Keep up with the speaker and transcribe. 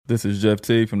This is Jeff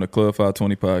T from the Club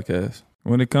 520 podcast.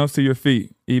 When it comes to your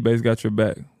feet, eBay's got your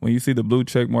back. When you see the blue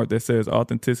check mark that says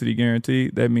authenticity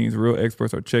guaranteed, that means real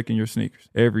experts are checking your sneakers.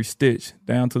 Every stitch,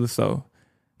 down to the sole.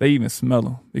 They even smell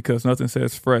them because nothing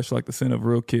says fresh like the scent of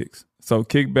real kicks. So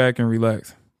kick back and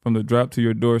relax. From the drop to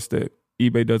your doorstep,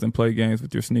 eBay doesn't play games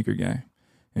with your sneaker game.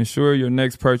 Ensure your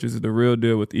next purchase is the real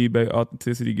deal with eBay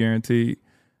Authenticity Guaranteed.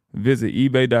 Visit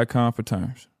ebay.com for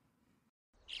terms.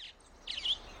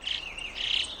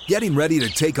 Getting ready to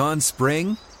take on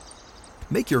spring?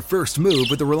 Make your first move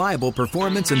with the reliable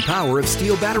performance and power of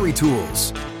Steel battery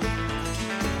tools.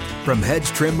 From hedge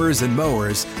trimmers and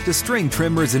mowers to string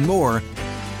trimmers and more,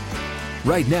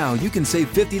 right now you can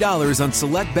save $50 on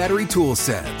select battery tool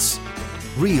sets.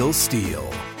 Real Steel.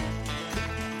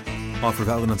 Offer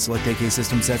valid on select AK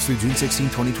system sets through June 16,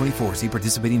 2024. See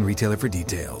participating retailer for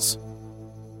details.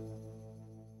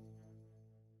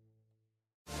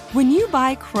 When you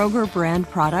buy Kroger brand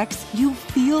products, you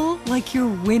feel like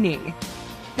you're winning.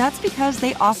 That's because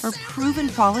they offer proven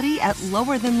quality at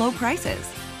lower than low prices.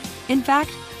 In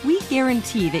fact, we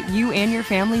guarantee that you and your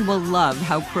family will love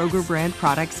how Kroger brand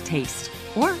products taste,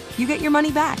 or you get your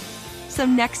money back. So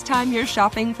next time you're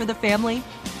shopping for the family,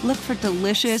 look for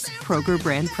delicious Kroger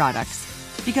brand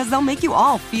products, because they'll make you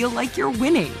all feel like you're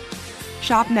winning.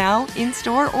 Shop now,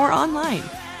 in-store, or online.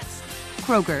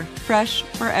 Kroger, fresh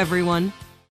for everyone.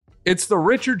 It's the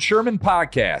Richard Sherman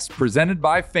Podcast, presented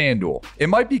by FanDuel. It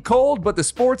might be cold, but the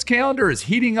sports calendar is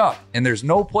heating up, and there's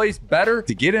no place better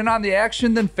to get in on the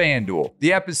action than FanDuel.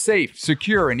 The app is safe,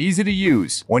 secure, and easy to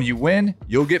use. When you win,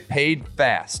 you'll get paid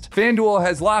fast. FanDuel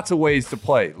has lots of ways to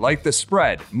play, like the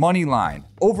spread, money line,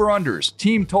 over-unders,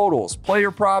 team totals,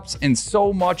 player props, and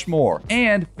so much more.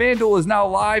 And FanDuel is now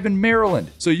live in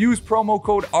Maryland, so use promo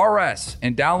code RS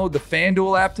and download the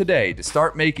FanDuel app today to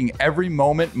start making every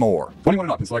moment more. 21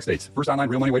 and up in select states. First online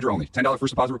real money wager only. $10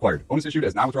 first deposit required. Bonus issued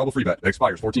as non-withdrawable free bet that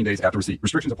expires 14 days after receipt.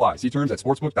 Restrictions apply. See terms at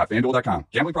sportsbook.fanduel.com.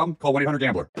 Gambling problem? Call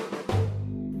 1-800-GAMBLER.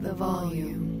 The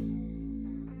volume.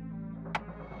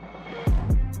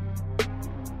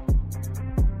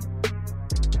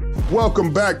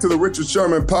 Welcome back to the Richard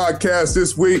Sherman Podcast.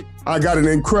 This week, I got an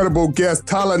incredible guest,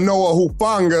 Talanoa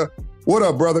Hufanga. What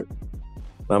up, brother?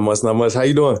 Not much. How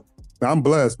you doing? I'm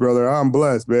blessed, brother. I'm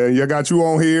blessed, man. I got you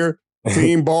on here,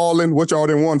 team balling. What y'all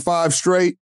done won 5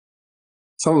 straight?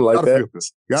 Something like that.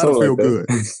 Gotta feel good.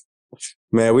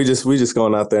 Man, we just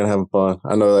going out there and having fun.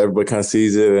 I know everybody kind of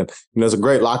sees it, and it's a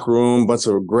great locker room, bunch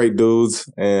of great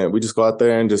dudes, and we just go out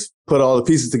there and just put all the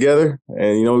pieces together,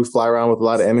 and we fly around with a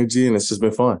lot of energy, and it's just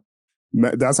been fun.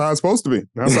 That's how it's supposed to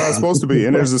be.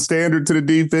 And there's a standard to the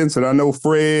defense, and I know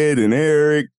Fred and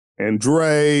Eric and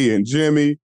Dre and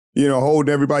Jimmy,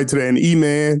 holding everybody to that. And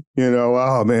E-Man,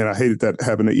 oh man, I hated that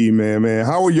having an E-Man, man.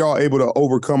 How were y'all able to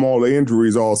overcome all the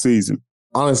injuries all season?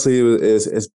 Honestly,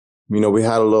 it's we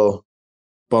had a little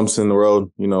bumps in the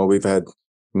road. We've had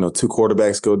 2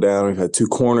 quarterbacks go down. We've had 2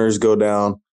 corners go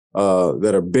down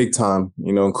that are big time,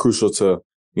 and crucial to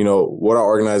what our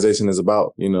organization is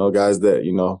about, guys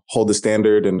that, hold the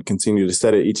standard and continue to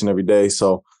set it each and every day.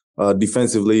 So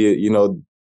defensively, it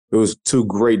was 2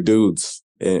 great dudes.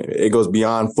 It goes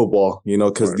beyond football,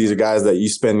 because these are guys that you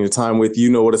spend your time with. You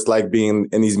know what it's like being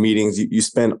in these meetings. You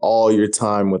spend all your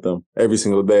time with them every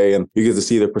single day, and you get to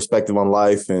see their perspective on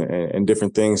life and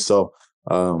different things. So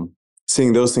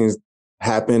seeing those things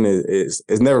happen is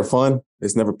never fun.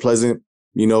 It's never pleasant.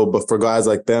 But for guys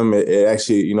like them, it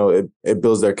actually, it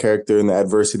builds their character and the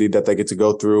adversity that they get to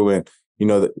go through. And,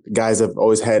 the guys have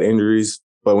always had injuries,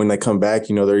 but when they come back,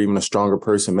 they're even a stronger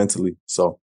person mentally.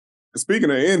 So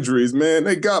speaking of injuries, man,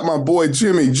 they got my boy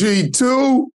Jimmy G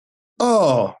too.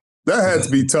 Oh, that had to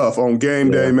be tough on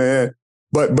game day, man.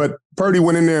 But Purdy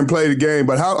went in there and played the game.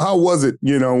 But how was it,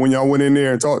 when y'all went in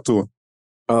there and talked to him?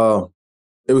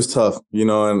 It was tough,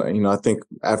 and I think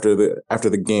after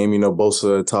the game,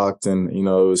 Bosa talked, and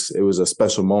it was a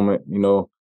special moment,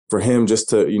 for him just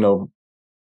to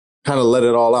kind of let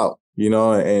it all out,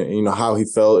 and how he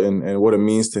felt and what it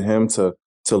means to him to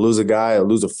lose a guy or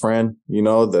lose a friend,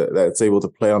 that's able to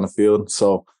play on the field.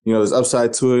 So there's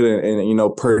upside to it,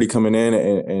 and Purdy coming in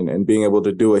and being able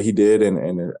to do what he did,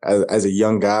 and as a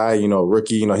young guy,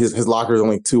 rookie, his locker is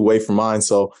only 2 away from mine,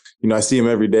 so I see him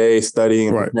every day studying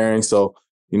and preparing, so.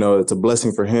 It's a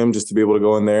blessing for him just to be able to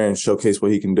go in there and showcase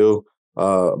what he can do.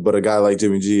 But a guy like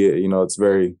Jimmy G, it's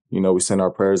very, we send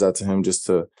our prayers out to him just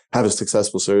to have a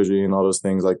successful surgery and all those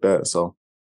things like that. So,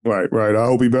 right. I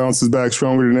hope he bounces back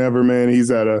stronger than ever, man. He's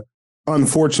at a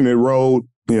unfortunate road,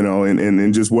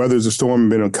 and just weathers the storm and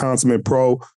been a consummate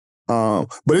pro. But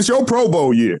it's your Pro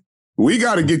Bowl year. we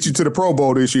got to get you to the Pro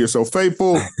Bowl this year. So,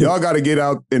 Faithful, y'all got to get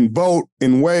out and vote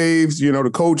in waves. You know, the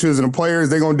coaches and the players,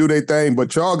 they're going to do their thing.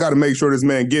 But y'all got to make sure this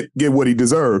man get what he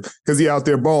deserves because he out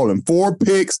there balling. 4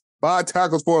 picks, 5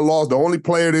 tackles for a loss, the only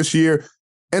player this year.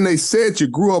 And they said you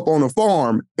grew up on a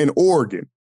farm in Oregon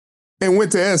and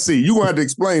went to SC. You're going to have to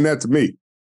explain that to me.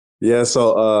 Yeah,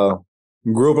 so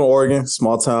grew up in Oregon,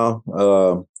 small town,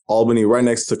 Albany, right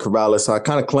next to Corvallis. So I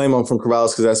kind of claim I'm from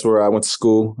Corvallis because that's where I went to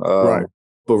school. Right.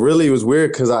 But really, it was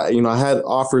weird because I had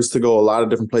offers to go a lot of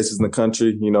different places in the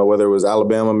country, whether it was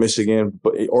Alabama, Michigan,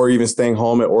 or even staying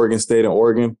home at Oregon State and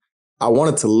Oregon. I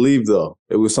wanted to leave, though.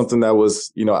 It was something that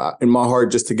was, in my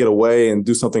heart just to get away and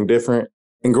do something different.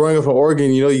 And growing up in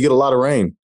Oregon, you get a lot of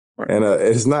rain. Right. And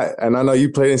it's not, and I know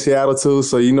you played in Seattle too,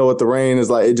 so you know what the rain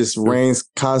is like. It just rains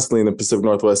constantly in the Pacific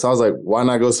Northwest. So I was like, why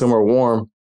not go somewhere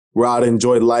warm where I'd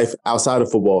enjoy life outside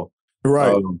of football?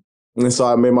 Right. And so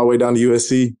I made my way down to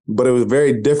USC, but it was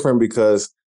very different because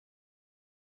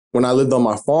when I lived on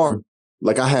my farm,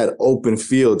 like I had open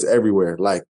fields everywhere.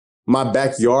 Like my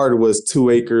backyard was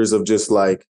 2 acres of just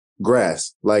like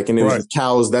grass, like, and it was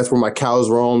cows. That's where my cows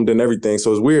roamed and everything. So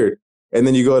it was weird. And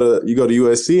then you go to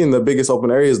USC and the biggest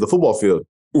open area is the football field.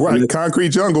 Right. Concrete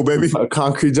jungle, baby. A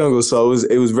concrete jungle. So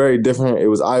it was very different. It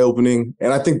was eye-opening.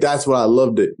 And I think that's why I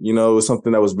loved it. It was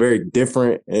something that was very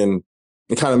different and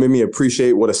it kind of made me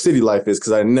appreciate what a city life is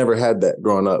because I never had that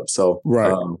growing up. So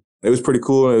it was pretty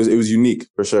cool. And it was unique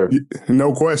for sure.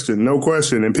 No question. No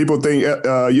question. And people think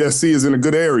USC is in a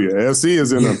good area. SC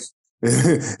is in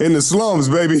in the slums,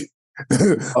 baby.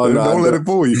 Don't let it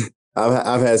fool you.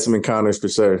 I've had some encounters for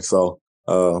sure. So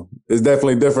it's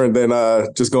definitely different than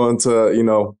just going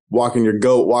to, walking your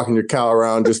goat, walking your cow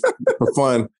around just for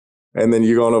fun. And then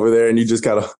you're going over there and you just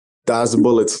got to dodge the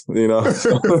bullets,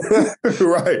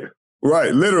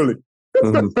 Right. Literally.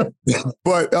 Mm-hmm.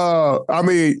 But, I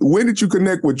mean, when did you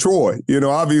connect with Troy?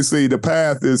 Obviously the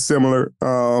path is similar.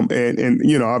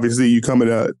 And obviously you coming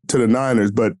to the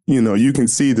Niners, but, you can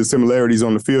see the similarities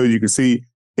on the field. You can see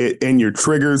it in your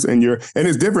triggers and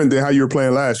it's different than how you were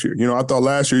playing last year. I thought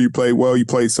last year you played well, you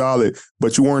played solid,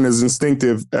 but you weren't as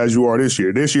instinctive as you are this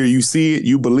year. This year you see it,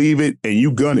 you believe it, and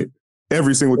you gun it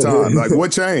every single time. Like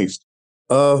what changed?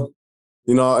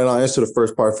 And I'll answer the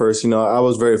first part first. I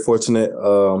was very fortunate.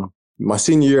 My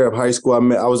senior year of high school,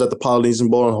 I was at the Polynesian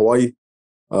Bowl in Hawaii.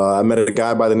 I met a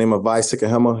guy by the name of Vi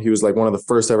Sikahema. He was like one of the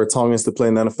first ever Tongans to play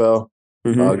in the NFL.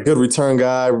 Mm-hmm. Good return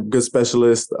guy, good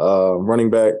specialist, running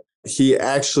back.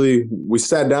 We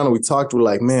sat down and we talked. We're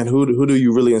like, man, who do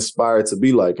you really inspire to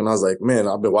be like? And I was like, man,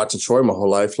 I've been watching Troy my whole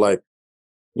life. Like,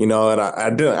 and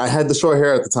I had the short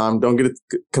hair at the time. Don't get it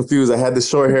confused. I had the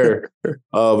short hair. But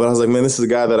I was like, man, this is a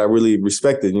guy that I really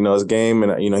respected, his game.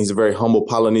 And, he's a very humble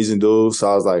Polynesian dude.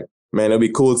 So I was like, man, it'd be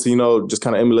cool to, just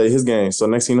kind of emulate his game. So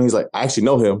next thing you know, he's like, I actually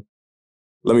know him.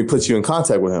 Let me put you in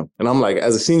contact with him. And I'm like,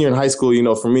 as a senior in high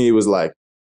school, for me, it was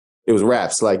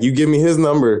raps. Like, you give me his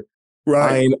number.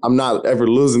 Right. I'm not ever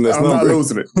losing this number. I'm not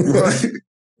losing it. Right.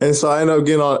 And so I end up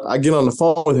getting on the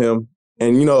phone with him.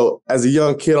 And, as a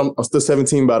young kid, I'm still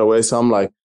 17, by the way. So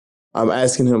I'm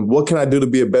asking him, what can I do to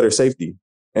be a better safety?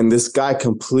 And this guy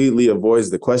completely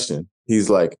avoids the question. He's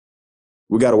like,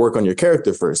 we got to work on your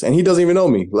character first. And he doesn't even know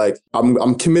me. Like,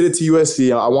 I'm committed to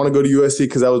USC. I want to go to USC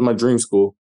because that was my dream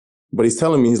school. But he's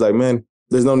telling me, he's like, man,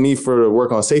 there's no need for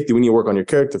work on safety. We need to work on your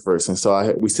character first. And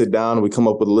so we sit down and we come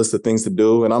up with a list of things to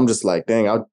do. And I'm just like, dang,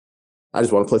 I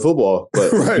just want to play football.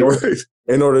 But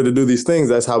in order to do these things,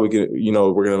 that's how we can,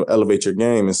 we're going to elevate your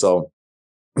game. And so,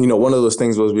 one of those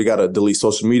things was we got to delete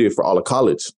social media for all of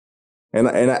college. And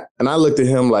I looked at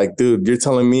him like, dude, you're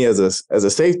telling me as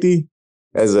a safety,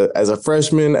 as a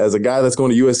freshman, as a guy that's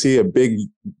going to USC, a big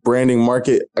branding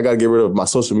market, I got to get rid of my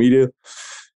social media.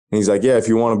 And he's like, yeah, if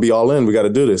you want to be all in, we got to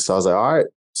do this. So I was like, all right,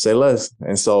 say less.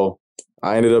 And so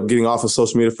I ended up getting off of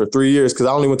social media for 3 years because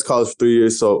I only went to college for 3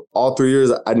 years. So all 3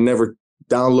 years, I never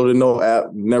downloaded no app,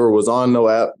 never was on no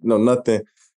app, no nothing.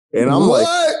 And I'm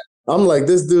like,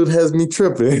 this dude has me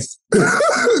tripping. It's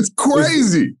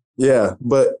crazy. Yeah.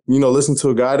 But, listen to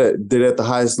a guy that did it at the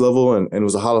highest level and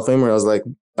was a Hall of Famer. I was like,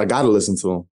 I got to listen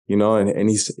to him, and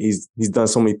he's done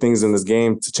so many things in this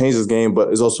game to change this game,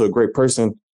 but is also a great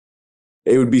person.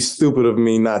 It would be stupid of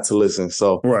me not to listen.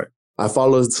 So I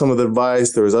followed some of the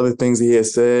advice. There was other things he had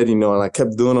said, and I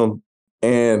kept doing them.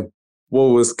 And what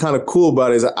was kind of cool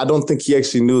about it is I don't think he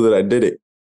actually knew that I did it.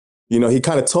 He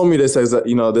kind of told me this as,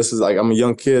 this is like, I'm a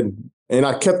young kid. And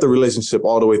I kept the relationship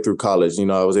all the way through college.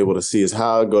 I was able to see his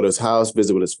house, go to his house,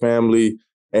 visit with his family,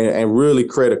 and really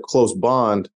create a close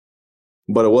bond.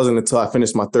 But it wasn't until I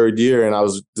finished my 3rd year and I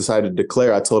decided to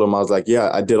declare. I told him, I was like,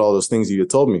 yeah, I did all those things you had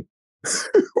told me.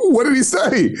 What did he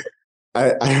say?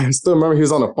 I still remember he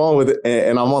was on the phone with it,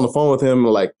 and I'm on the phone with him,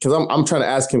 like, because I'm trying to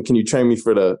ask him, can you train me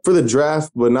for the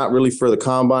draft, but not really for the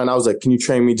combine. I was like, can you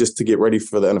train me just to get ready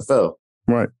for the NFL?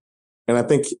 Right. And I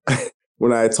think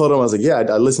when I told him, I was like, yeah,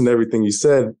 I listened to everything you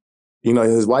said. You know,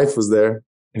 his wife was there,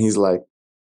 and he's like,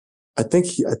 I think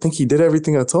he did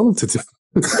everything I told him to do.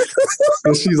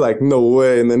 And she's like, no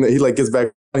way. And then he like gets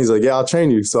back, and he's like, yeah, I'll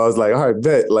train you. So I was like, all right,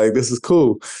 bet, like, this is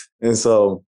cool. And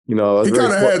so, you know, he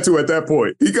kind of had to at that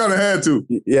point. He kind of had to.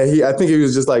 Yeah, I think he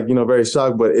was just like, you know, very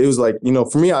shocked. But it was like, you know,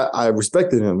 for me, I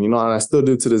respected him, you know, and I still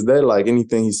do to this day. Like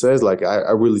anything he says, like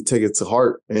I really take it to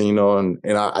heart, and you know, and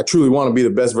I truly want to be the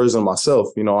best version of myself,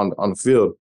 you know, on the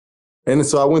field. And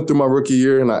so I went through my rookie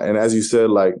year, and as you said,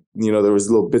 like, you know, there was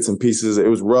little bits and pieces. It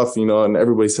was rough, you know, and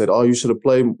everybody said, oh, you should have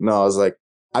played. No, I was like,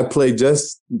 I played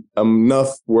just enough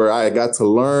where I got to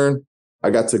learn, I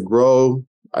got to grow,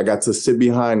 I got to sit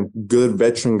behind good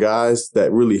veteran guys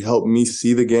that really helped me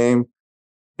see the game.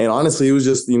 And honestly, it was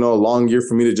just, you know, a long year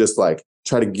for me to just like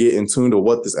try to get in tune to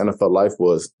what this NFL life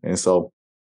was. And so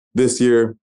this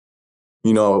year,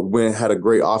 you know, had a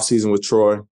great offseason with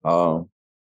Troy,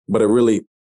 but it really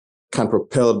kind of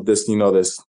propelled this, you know,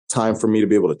 this time for me to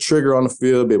be able to trigger on the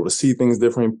field, be able to see things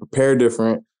different, prepare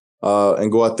different,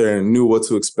 and go out there and knew what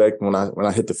to expect when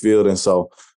I hit the field. And so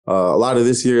a lot of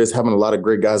this year is having a lot of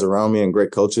great guys around me and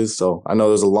great coaches. So I know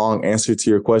there's a long answer to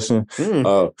your question,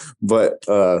 but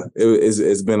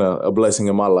it's been a blessing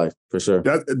in my life for sure.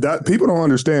 That people don't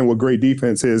understand what great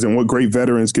defense is and what great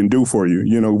veterans can do for you.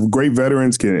 You know, great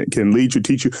veterans can lead you,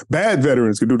 teach you. Bad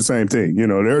veterans can do the same thing. You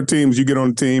know, there are teams you get on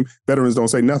the team, veterans don't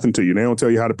say nothing to you. They don't tell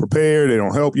you how to prepare. They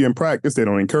don't help you in practice. They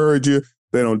don't encourage you.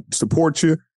 They don't support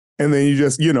you. And then you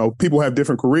just, you know, people have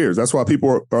different careers. That's why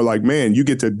people are like, man, you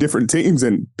get to different teams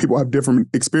and people have different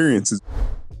experiences.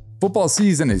 Football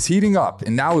season is heating up,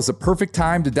 and now is the perfect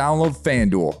time to download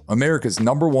FanDuel, America's #1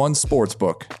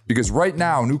 sportsbook. Because right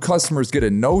now, new customers get a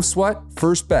no-sweat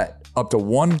first bet up to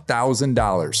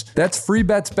 $1,000. That's free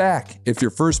bets back if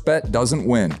your first bet doesn't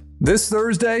win. This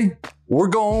Thursday, we're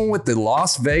going with the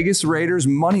Las Vegas Raiders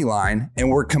money line, and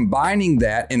we're combining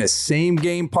that in a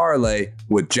same-game parlay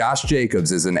with Josh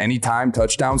Jacobs as an anytime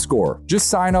touchdown scorer. Just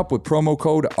sign up with promo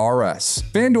code RS.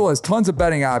 FanDuel has tons of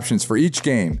betting options for each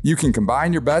game. You can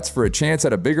combine your bets for a chance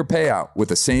at a bigger payout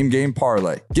with a same-game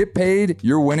parlay. Get paid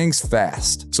your winnings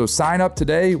fast. So sign up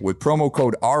today with promo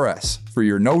code RS for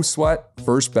your no-sweat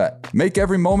first bet. Make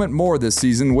every moment more this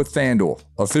season with FanDuel,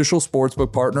 official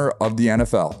sportsbook partner of the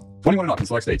NFL. 21 and up in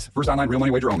select states. First online real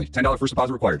money wager only. $10 first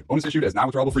deposit required. Bonus issued as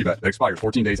non-withdrawable free bet that expires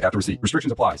 14 days after receipt.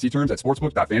 Restrictions apply. See terms at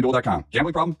sportsbook.fanduel.com.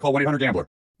 Gambling problem? Call 1-800-GAMBLER.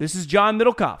 This is John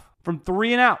Middlecoff from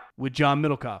 3 and Out with John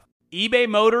Middlecoff. eBay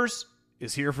Motors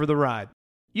is here for the ride.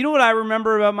 You know what I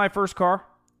remember about my first car?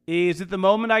 Is at the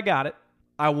moment I got it,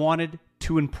 I wanted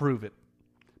to improve it.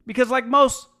 Because like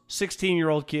most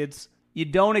 16-year-old kids, you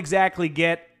don't exactly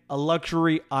get a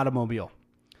luxury automobile.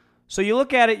 So you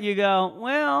look at it, you go,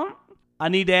 well, I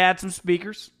need to add some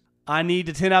speakers. I need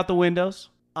to tint out the windows.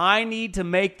 I need to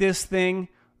make this thing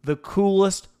the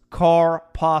coolest car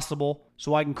possible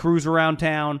so I can cruise around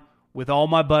town with all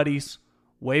my buddies,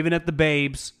 waving at the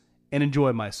babes, and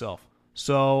enjoy myself.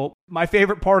 So my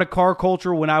favorite part of car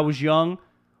culture when I was young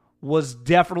was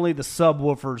definitely the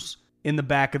subwoofers in the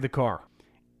back of the car.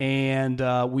 And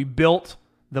we built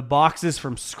the boxes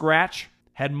from scratch,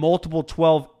 had multiple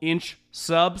 12-inch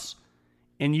subs,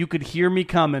 and you could hear me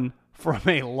coming from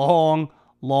a long,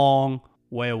 long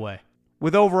way away.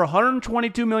 With over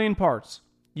 122 million parts,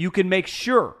 you can make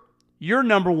sure your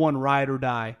number one ride or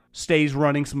die stays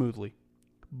running smoothly.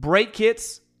 Brake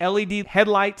kits, LED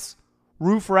headlights,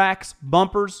 roof racks,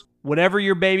 bumpers, whatever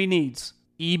your baby needs,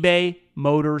 eBay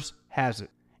Motors has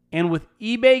it. And with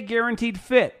eBay Guaranteed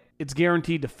Fit, it's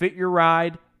guaranteed to fit your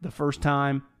ride the first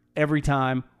time, every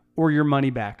time, or your money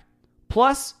back.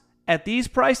 Plus, at these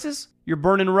prices, you're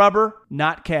burning rubber,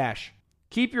 not cash.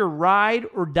 Keep your ride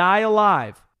or die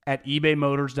alive at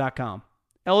ebaymotors.com.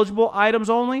 Eligible items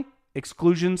only.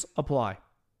 Exclusions apply.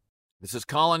 This is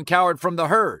Colin Cowherd from The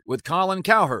Herd with Colin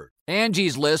Cowherd.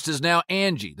 Angie's List is now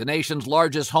Angie, the nation's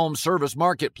largest home service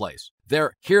marketplace.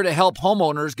 They're here to help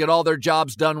homeowners get all their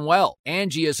jobs done well.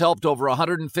 Angie has helped over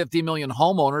 150 million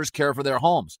homeowners care for their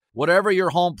homes. Whatever your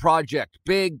home project,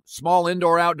 big, small,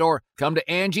 indoor, outdoor, come to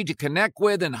Angie to connect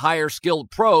with and hire skilled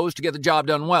pros to get the job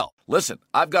done well. Listen,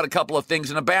 I've got a couple of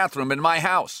things in a bathroom in my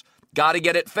house. Got to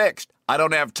get it fixed. I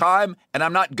don't have time, and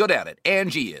I'm not good at it.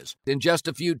 Angie is. In just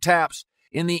a few taps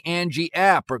in the Angie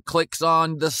app or clicks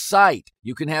on the site,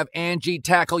 you can have Angie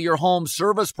tackle your home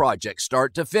service project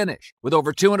start to finish. With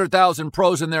over 200,000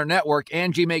 pros in their network,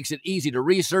 Angie makes it easy to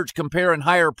research, compare, and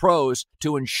hire pros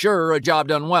to ensure a job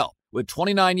done well. With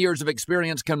 29 years of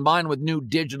experience combined with new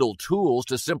digital tools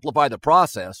to simplify the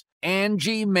process,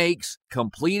 Angie makes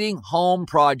completing home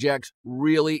projects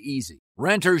really easy.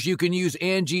 Renters, you can use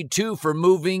Angie too for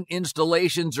moving,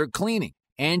 installations, or cleaning.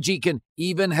 Angie can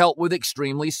even help with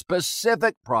extremely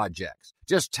specific projects.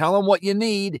 Just tell them what you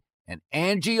need, and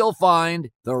Angie will find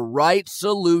the right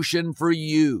solution for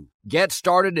you. Get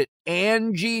started at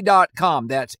Angie.com.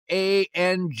 That's ANGI.com,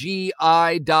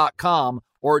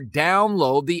 or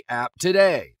download the app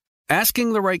today.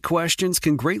 Asking the right questions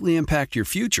can greatly impact your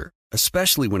future,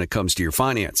 especially when it comes to your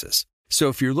finances. So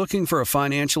if you're looking for a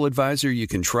financial advisor you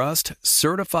can trust,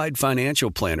 certified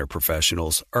financial planner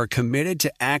professionals are committed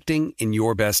to acting in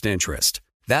your best interest.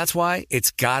 That's why it's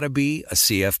got to be a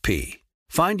CFP.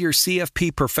 Find your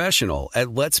CFP professional at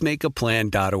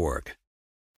letsmakeaplan.org.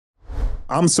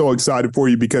 I'm so excited for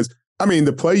you because, I mean,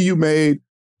 the play you made,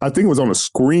 I think it was on a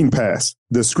screen pass,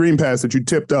 the screen pass that you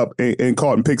tipped up and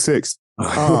caught in pick six.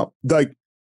 Like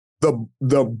the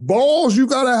balls you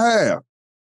got to have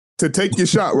to take your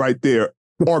shot right there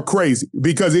are crazy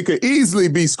because it could easily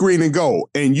be screen and goal.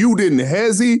 And you didn't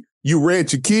hesitate. You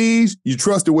read your keys. You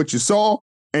trusted what you saw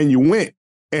and you went.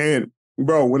 And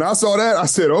bro, when I saw that, I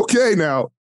said, okay, now,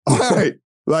 all right,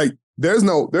 like, There's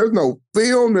no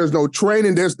film, there's no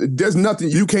training, there's nothing.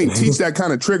 You can't teach that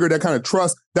kind of trigger, that kind of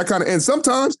trust, that kind of, and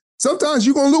sometimes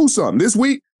you're gonna lose something. This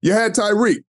week, you had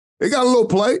Tyreek. They got a little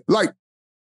play, like,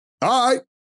 all right,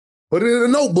 put it in a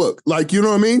notebook. Like, you know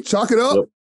what I mean? Chalk it up,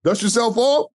 dust yourself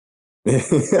off.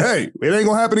 Hey, it ain't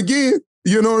gonna happen again.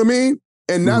 You know what I mean?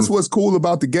 And that's what's cool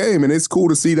about the game, and it's cool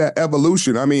to see that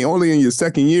evolution. I mean, only in your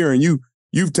second year, and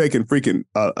you've taken freaking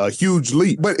a huge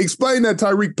leap. But explain that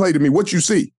Tyreek play to me, what you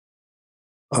see.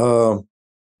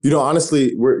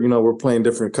 Honestly, we're playing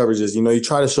different coverages. You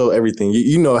try to show everything.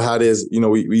 You know how it is.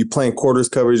 You're playing quarters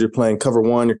coverage. You're playing cover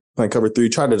one. You're playing cover three. You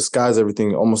try to disguise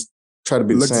everything. Almost try to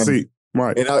be the same. See.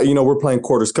 Right. And we're playing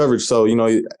quarters coverage. So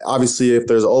obviously, if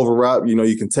there's an over route,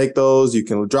 you can take those. You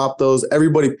can drop those.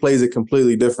 Everybody plays it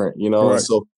completely different. Right.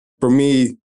 So for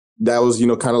me, that was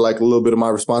kind of like a little bit of my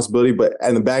responsibility. But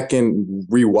in the back end,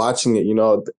 rewatching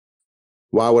it,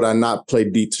 why would I not play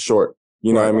deep to short?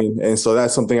 You know what I mean? And so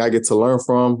that's something I get to learn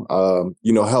from,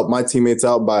 help my teammates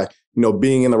out by,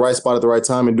 being in the right spot at the right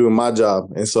time and doing my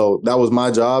job. And so that was my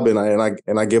job. And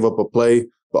I gave up a play.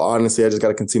 But honestly, I just got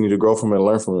to continue to grow from it and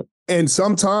learn from it. And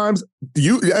sometimes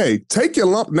take your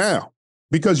lump now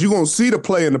because you're going to see the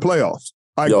play in the playoffs.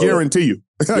 I guarantee you.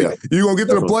 You're going to get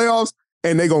to the playoffs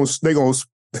and they're going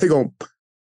to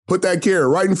put that carrot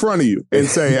right in front of you and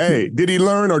say, hey, did he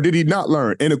learn or did he not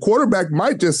learn? And the quarterback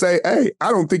might just say, hey, I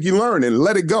don't think he learned, and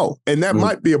let it go. And that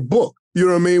might be a book, you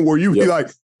know what I mean, where you be like,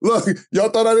 look, y'all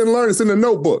thought I didn't learn. It's in the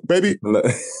notebook, baby.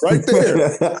 Right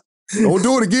there. Don't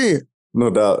do it again. No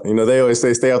doubt. They always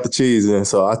say stay off the cheese. And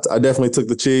so I definitely took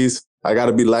the cheese. I got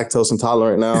to be lactose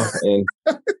intolerant now. And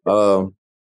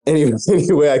any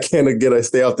way I can to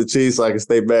stay off the cheese so I can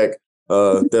stay back,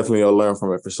 definitely I'll learn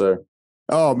from it for sure.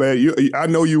 Oh, man, I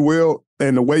know you will.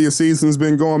 And the way your season's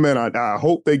been going, man, I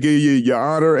hope they give you your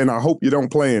honor, and I hope you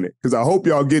don't play in it because I hope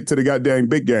y'all get to the goddamn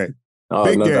big game.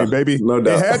 Big game, doubt. Baby. No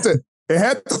doubt. It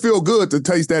had to feel good to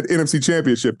taste that NFC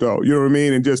championship, though. You know what I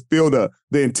mean? And just feel the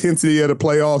intensity of the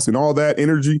playoffs and all that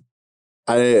energy.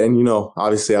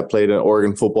 Obviously I played in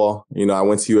Oregon football. I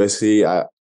went to USC.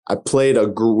 I played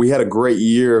we had a great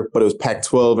year, but it was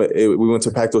Pac-12. We went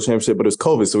to Pac-12 championship, but it was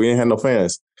COVID, so we didn't have no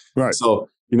fans. Right. So,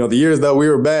 the years that we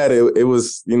were bad, it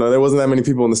was, there wasn't that many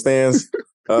people in the stands.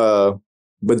 But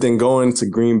then going to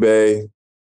Green Bay,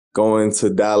 going to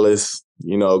Dallas,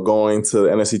 going to the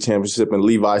NFC Championship and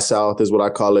Levi South is what I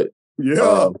call it.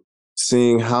 Yeah.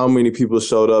 Seeing how many people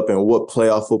showed up and what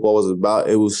playoff football was about,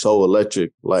 it was so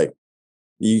electric. Like,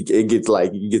 you get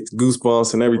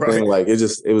goosebumps and everything. Right. Like,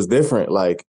 it was different.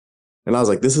 Like, and I was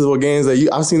like, this is what games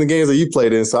I've seen the games that you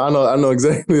played in. So I know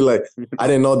exactly, like, I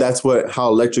didn't know that's how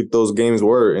electric those games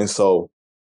were. And so,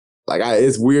 like,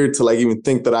 it's weird to, like, even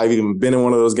think that I've even been in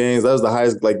one of those games. That was the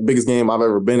highest, like, biggest game I've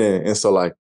ever been in. And so,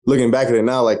 like, looking back at it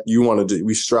now, like,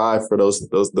 we strive for those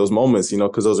moments,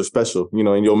 because those are special,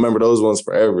 and you'll remember those ones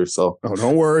forever. So,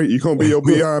 don't worry, you're gonna be your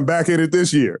beyond back in it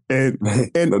this year. And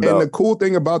and the cool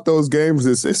thing about those games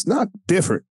is it's not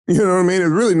different. You know what I mean? It's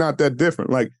really not that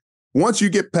different. Like, once you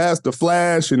get past the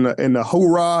flash and the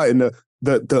hoorah and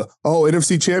the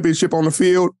NFC championship on the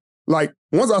field, like,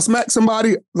 once I smack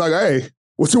somebody, like, hey,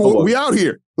 we out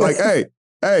here. Like, hey,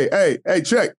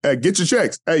 check. Hey, get your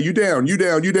checks. Hey, you down.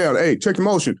 Hey, check your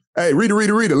motion. Hey, Rita.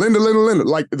 Linda.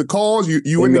 Like, the calls,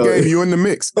 you in the game, you in the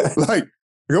mix. Like,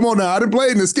 come on now. I done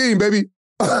played in the scheme, baby.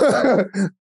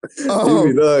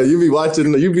 You be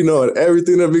watching, you be knowing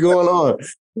everything that be going on.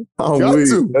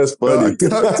 That's funny.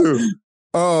 Got to.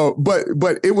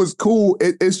 But it was cool.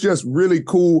 It's just really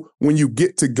cool when you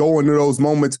get to go into those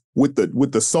moments with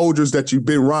the soldiers that you've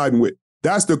been riding with.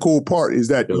 That's the cool part, is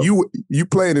that you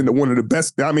playing in one of the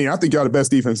best. I mean, I think y'all the best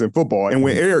defense in football. And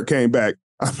when Eric came back,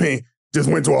 I mean, just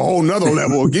went to a whole nother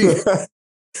level again.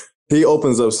 He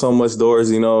opens up so much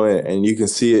doors, and you can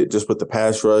see it just with the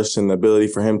pass rush and the ability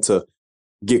for him to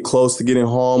get close to getting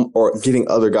home or getting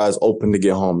other guys open to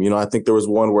get home. I think there was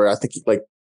one where I think he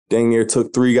dang near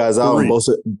took 3 guys out and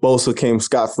Bosa came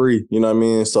scot-free. You know what I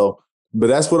mean? So, but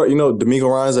that's what, D'Amico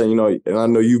Ryans, and I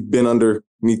know you've been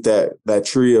underneath that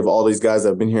tree of all these guys that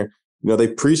have been here. They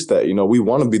preach that, we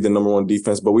want to be the number one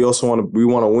defense, but we also want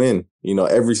to win,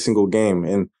 every single game.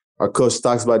 And our coach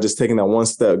talks about just taking that one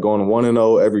step, going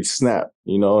 1-0 every snap,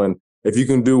 and if you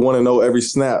can do 1-0 every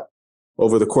snap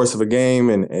over the course of a game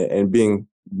and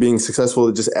being successful,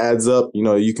 it just adds up.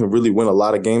 You can really win a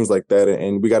lot of games like that,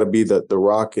 and we got to be the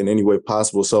rock in any way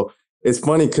possible. So it's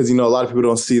funny because, a lot of people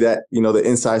don't see that, the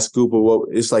inside scoop of what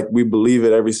it's like. We believe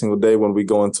it every single day when we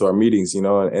go into our meetings,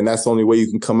 and that's the only way you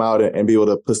can come out and be able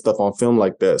to put stuff on film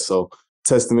like that. So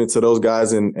testament to those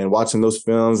guys and watching those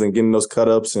films and getting those cut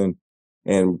ups and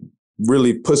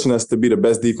really pushing us to be the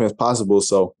best defense possible.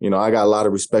 So, I got a lot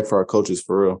of respect for our coaches,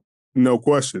 for real. No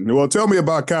question. Well, tell me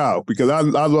about Kyle, because I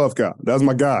love Kyle. That's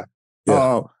my guy.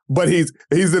 Yeah. But he's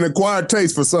an acquired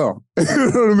taste for some. You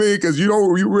know what I mean? Because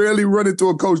you rarely run into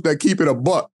a coach that keep it a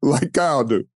buck like Kyle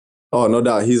do. Oh, no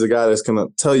doubt. He's a guy that's going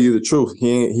to tell you the truth.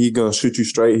 He's going to shoot you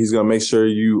straight. He's going to make sure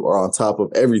you are on top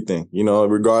of everything,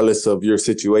 regardless of your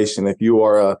situation. If you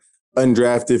are a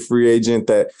undrafted free agent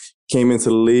that came into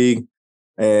the league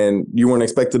and you weren't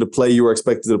expected to play, you were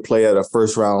expected to play at a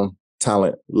first round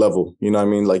talent level. You know what I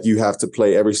mean? You have to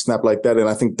play every snap like that. And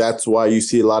I think that's why you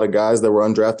see a lot of guys that were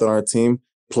undrafted on our team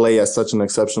play at such an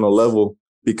exceptional level,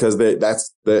 because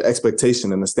that's the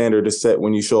expectation and the standard is set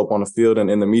when you show up on the field and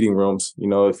in the meeting rooms.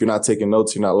 If you're not taking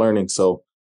notes, you're not learning. So,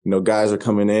 guys are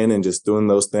coming in and just doing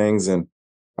those things, and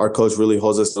our coach really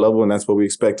holds us to level, and that's what we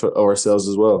expect of ourselves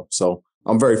as well. So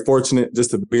I'm very fortunate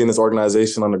just to be in this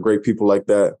organization under great people like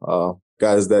that,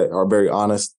 guys that are very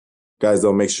honest, guys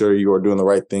that'll make sure you are doing the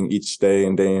right thing each day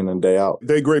and day in and day out.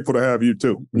 They're grateful to have you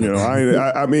too.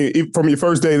 I mean, from your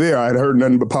first day there, I had heard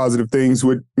nothing but positive things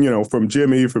from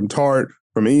Jimmy, from Tart,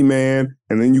 from E-Man,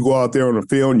 and then you go out there on the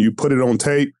field and you put it on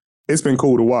tape. It's been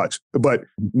cool to watch. But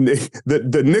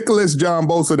the Nicholas John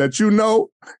Bosa that you know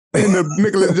and the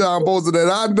Nicholas John Bosa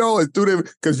that I know is through them,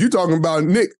 because you're talking about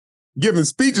Nick giving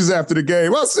speeches after the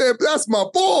game. I said, that's my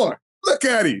boy. Look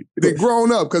at him. They're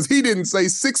grown up, because he didn't say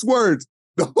 6 words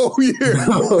the whole year.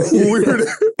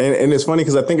 And it's funny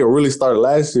because I think it really started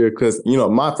last year, because,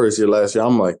 my first year last year,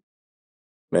 I'm like,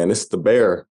 man, this is the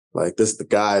bear. This is the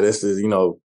guy. This is,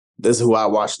 this is who I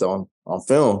watched on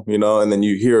film, and then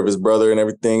you hear of his brother and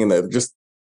everything, and they're just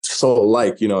so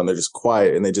alike, and they're just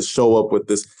quiet, and they just show up with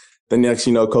this. The next,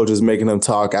 coach is making them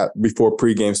talk before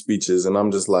pregame speeches. And I'm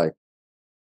just like,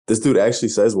 this dude actually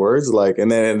says words,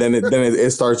 and then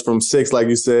it starts from 6, like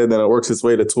you said, then it works its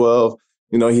way to 12.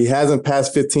 He hasn't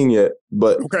passed 15 yet,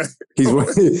 but he's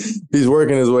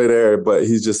working his way there. But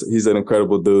he's an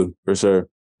incredible dude for sure.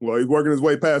 Well, he's working his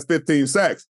way past 15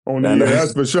 sacks on the year.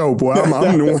 That's for sure, boy.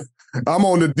 I'm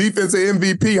on the defensive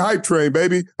MVP hype train,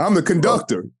 baby. I'm the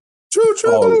conductor. True.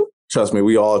 Oh, trust me,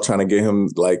 we all trying to get him.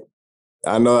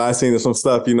 I know I've seen some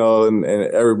stuff, and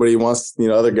everybody wants,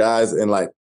 other guys, and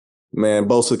man,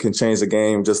 Bosa can change the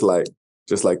game just like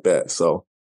that. So,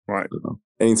 right.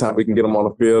 Anytime we can get him on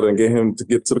the field and get him to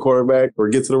get to the quarterback or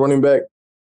get to the running back,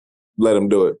 let him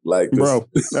do it. Bro,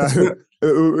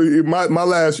 my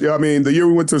last year, the year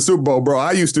we went to the Super Bowl, bro,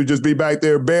 I used to just be back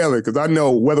there barely, because I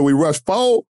know whether we rush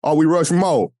 4 or we rush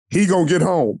Mo, he gonna get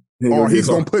home, or he's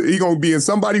gonna be in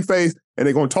somebody's face and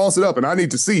they're gonna toss it up, and I need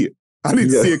to see it. I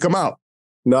need to see it come out.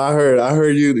 No, I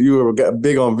heard you were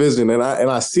big on vision, and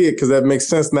I see it, because that makes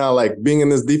sense now. Being in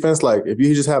this defense, if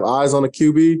you just have eyes on the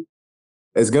QB,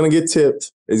 it's gonna get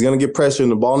tipped, it's gonna get pressure,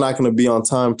 and the ball not gonna be on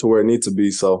time to where it needs to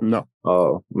be. So,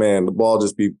 man, the ball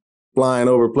just be flying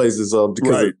over places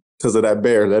because of that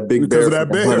bear, that big bear. Because of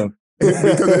that bear.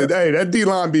 Because that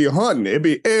D-line be hunting. It'd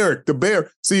be Eric, the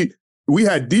bear. See, we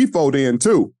had Defoe then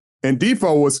too, and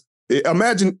Defoe was,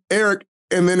 imagine Eric,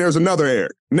 and then there's another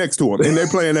Eric next to him, and they're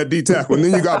playing that D tackle. And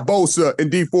then you got Bosa and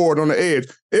D Ford on the edge.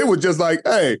 It was just like,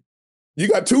 hey, you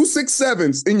got 2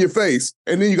 6'7" in your face,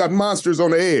 and then you got monsters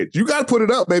on the edge. You got to put it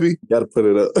up, baby. Got to put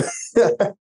it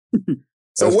up.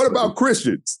 So what about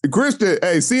Christian? Christian,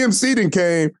 CMC then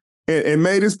came and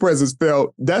made his presence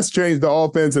felt. That's changed the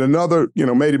offense and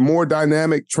made it more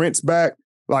dynamic. Trent's back.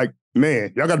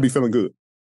 Man, y'all got to be feeling good.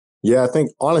 Yeah, I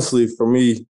think honestly for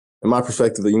me, in my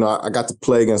perspective, I got to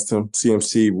play against him,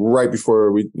 CMC, right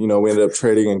before we ended up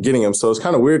trading and getting him. So it's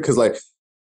kind of weird because like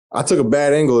I took a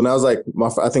bad angle and I was like,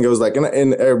 I think it was like,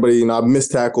 and everybody, I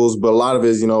missed tackles, but a lot of it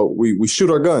is, we shoot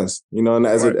our guns, and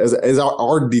as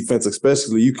our defense,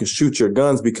 especially, you can shoot your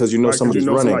guns because somebody's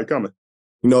running. Somebody coming.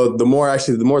 The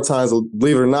more times,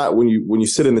 believe it or not, when you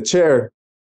sit in the chair,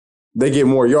 they get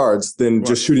more yards than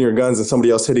just shooting your guns and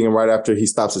somebody else hitting him right after he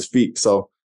stops his feet. So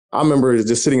I remember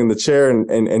just sitting in the chair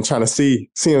and trying to see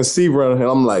CMC run, and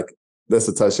I'm like, that's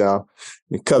a touchdown.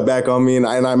 He cut back on me, and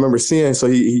I remember seeing, so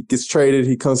he gets traded,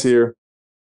 he comes here,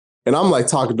 and I'm like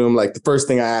talking to him, like the first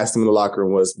thing I asked him in the locker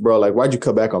room was, bro, like, why'd you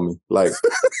cut back on me? Like,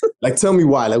 like, tell me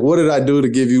why. Like, what did I do to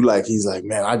give you, like, he's like,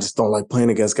 man, I just don't like playing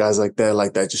against guys like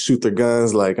that, just shoot their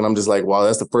guns. Like, and I'm just like, wow,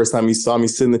 that's the first time he saw me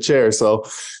sit in the chair. So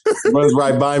runs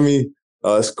right by me,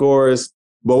 scores.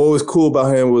 But what was cool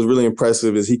about him, was really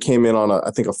impressive, is he came in on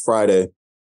I think a Friday,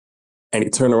 and he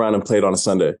turned around and played on a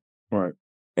Sunday. Right.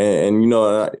 And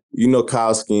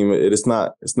Kyle's scheme, it's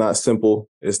not simple.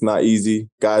 It's not easy.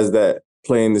 Guys that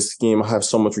play in this scheme I have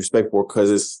so much respect for,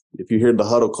 because if you hear the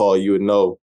huddle call, you would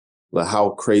know like how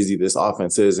crazy this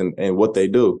offense is and what they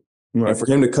do. Right. And for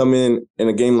him to come in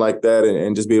a game like that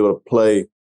and just be able to play,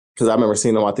 because I remember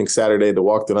seeing him, I think Saturday, the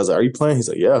walkthrough, and I was like, are you playing? He's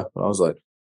like, yeah. And I was like,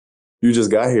 you just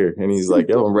got here. And he's like,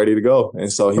 yo, I'm ready to go.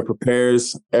 And so he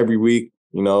prepares every week,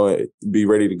 be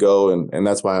ready to go. And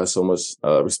that's why I have so much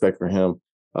respect for him.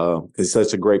 Because he's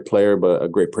such a great player, but a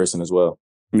great person as well.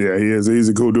 Yeah, he is. He's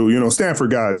a cool dude.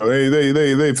 Stanford guys,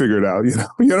 they figure it out.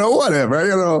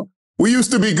 Whatever. We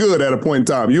used to be good at a point in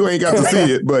time. You ain't got to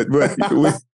see it, but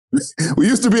we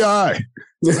used to be all right.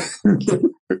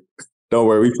 Don't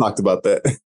worry, we talked about that.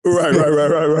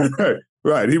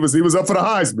 Right. He was up for the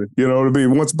Heisman.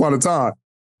 Once upon a time.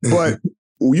 But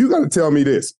you got to tell me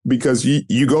this, because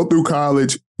you go through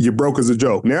college, you're broke as a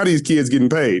joke. Now these kids getting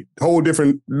paid, whole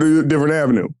different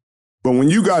avenue. But when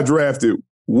you got drafted,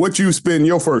 what you spend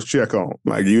your first check on?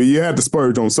 Like you had to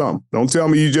splurge on something. Don't tell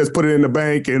me you just put it in the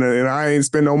bank and I ain't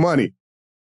spend no money.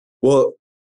 Well,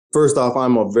 first off,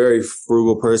 I'm a very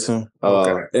frugal person,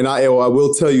 and I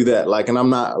will tell you that. Like, and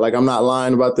I'm not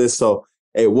lying about this. So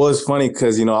it was funny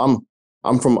because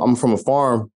I'm from a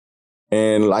farm.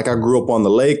 And like I grew up on the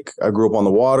lake, I grew up on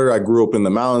the water, I grew up in the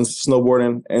mountains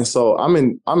snowboarding, and so I'm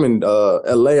in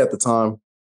LA at the time,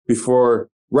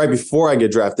 right before I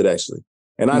get drafted actually,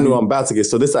 and I knew I'm about to get.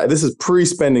 So this is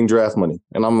pre-spending draft money,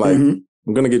 and I'm like,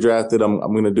 I'm gonna get drafted. I'm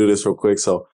gonna do this real quick.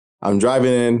 So I'm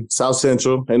driving in South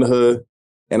Central in the hood,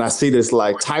 and I see this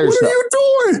like tire shop. What are you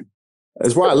doing?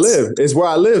 It's where I live. It's where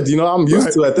I lived. I'm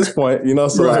used to at this point.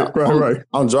 So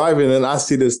I'm driving and I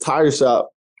see this tire shop.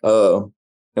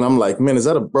 And I'm like, man, is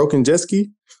that a broken jet ski?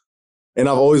 And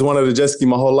I've always wanted a jet ski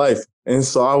my whole life. And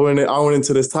so I went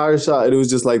into this tire shop, and it was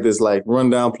just like this like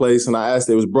rundown place. And I asked,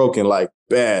 it was broken, like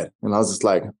bad. And I was just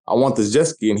like, I want this jet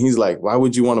ski. And he's like, why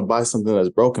would you want to buy something that's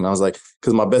broken? I was like,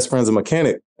 because my best friend's a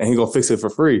mechanic and he's gonna fix it for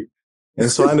free. And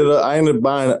so I ended up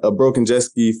buying a broken jet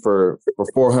ski for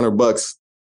 $400.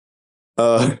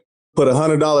 Put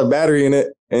 $100 battery in it,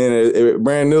 and it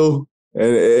brand new. And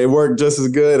it worked just as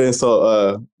good. And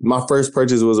so my first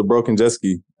purchase was a broken jet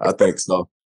ski, I think. So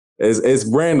it's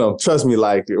random. Trust me,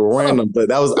 like random. But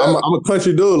I'm a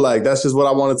country dude. Like that's just what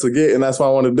I wanted to get. And that's what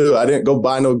I wanted to do. I didn't go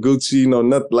buy no Gucci, no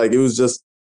nothing. Like it was just,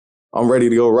 I'm ready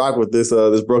to go rock with this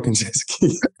broken jet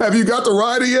ski. Have you got to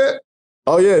ride it yet?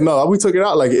 Oh yeah, no, we took it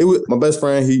out. Like it was my best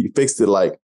friend, he fixed it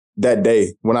like that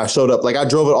day when I showed up. Like I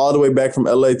drove it all the way back from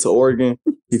LA to Oregon.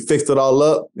 He fixed it all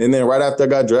up. And then right after I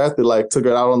got drafted, like took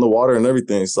it out on the water and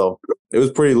everything. So it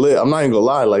was pretty lit. I'm not even gonna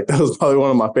lie. Like that was probably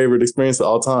one of my favorite experiences of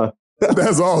all time.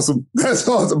 That's awesome. That's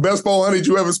awesome. Best $400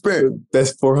 you ever spent.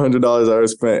 Best $400 I ever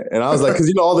spent. And I was like, cause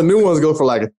all the new ones go for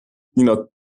like,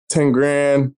 10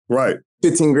 grand, right?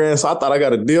 15 grand. So I thought I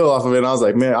got a deal off of it. And I was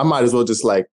like, man, I might as well just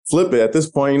like flip it at this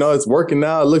point. It's working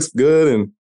now. It looks good.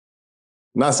 And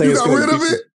not saying you got rid of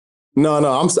it. No,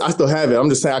 I still have it. I'm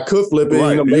just saying I could flip it,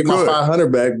 right, make my $500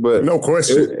 back, but no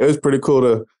question. It was pretty cool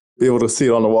to be able to see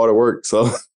it on the water work. So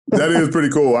that is pretty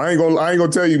cool. I ain't gonna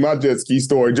tell you my jet ski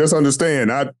story. Just understand,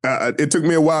 it took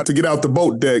me a while to get out the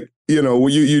boat deck. When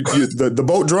the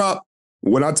boat dropped.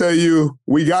 When I tell you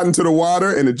we got into the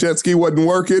water and the jet ski wasn't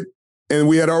working, and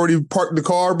we had already parked the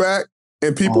car back,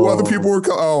 and other people were.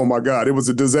 Oh my God, it was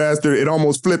a disaster. It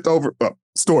almost flipped over.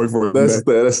 Story for you. That's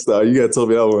you gotta tell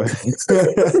me that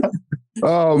one.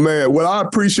 Oh man, well I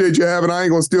appreciate you having. I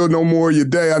ain't gonna steal no more of your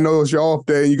day. I know it's your off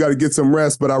day and you got to get some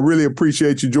rest, but I really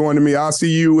appreciate you joining me. I'll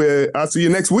see you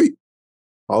next week.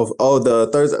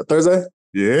 The Thursday.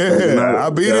 Yeah,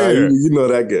 I'll be there. You know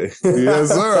that guy. Yes,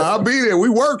 sir. I'll be there. We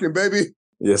working, baby.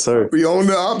 Yes, sir.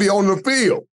 I'll be on the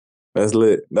field. That's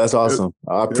lit. That's awesome.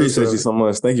 I appreciate you so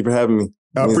much. Thank you for having me.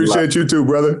 I appreciate you too,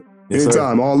 brother. Yes,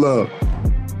 anytime. Sir. All love.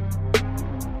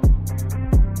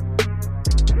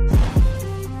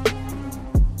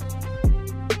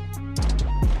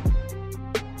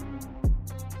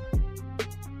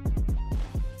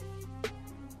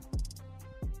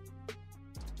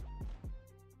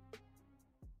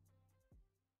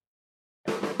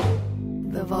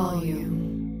 The volume.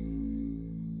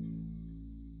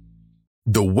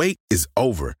 The wait is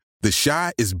over. The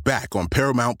Chi is back on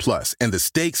Paramount Plus, and the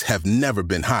stakes have never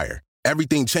been higher.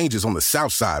 Everything changes on the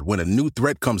South Side when a new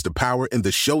threat comes to power in the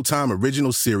Showtime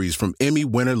original series from Emmy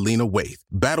winner Lena Waithe.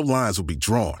 Battle lines will be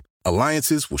drawn,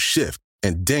 alliances will shift,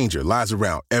 and danger lies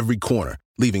around every corner,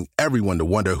 leaving everyone to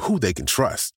wonder who they can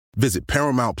trust. Visit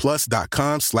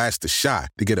ParamountPlus.com/The Chi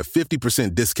to get a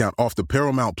 50% discount off the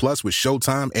Paramount Plus with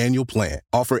Showtime annual plan.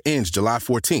 Offer ends July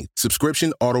 14th.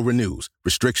 Subscription auto-renews.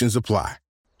 Restrictions apply.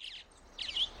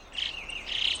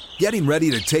 Getting ready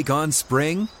to take on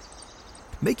spring?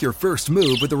 Make your first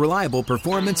move with the reliable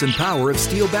performance and power of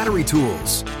Steel battery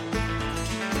tools.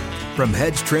 From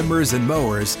hedge trimmers and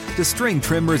mowers to string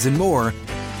trimmers and more,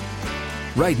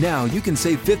 right now you can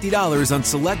save $50 on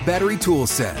select battery tool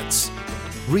sets.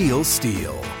 Real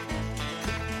Steel.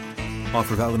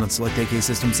 Offer valid on select AK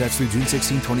system sets through June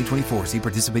 16, 2024. See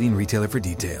participating retailer for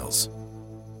details.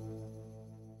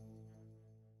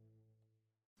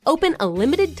 Open a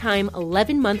limited-time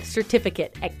 11-month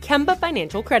certificate at Kemba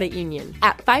Financial Credit Union.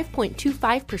 At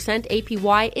 5.25%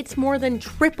 APY, it's more than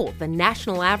triple the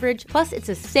national average, plus it's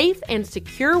a safe and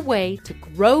secure way to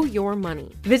grow your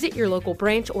money. Visit your local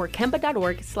branch or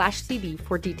kemba.org/CD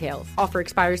for details. Offer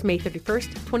expires May 31st,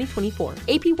 2024.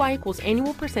 APY equals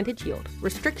annual percentage yield.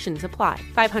 Restrictions apply.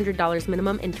 $500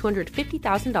 minimum and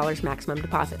 $250,000 maximum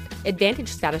deposit. Advantage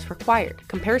status required.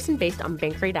 Comparison based on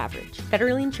bank rate average.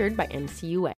 Federally insured by NCUA.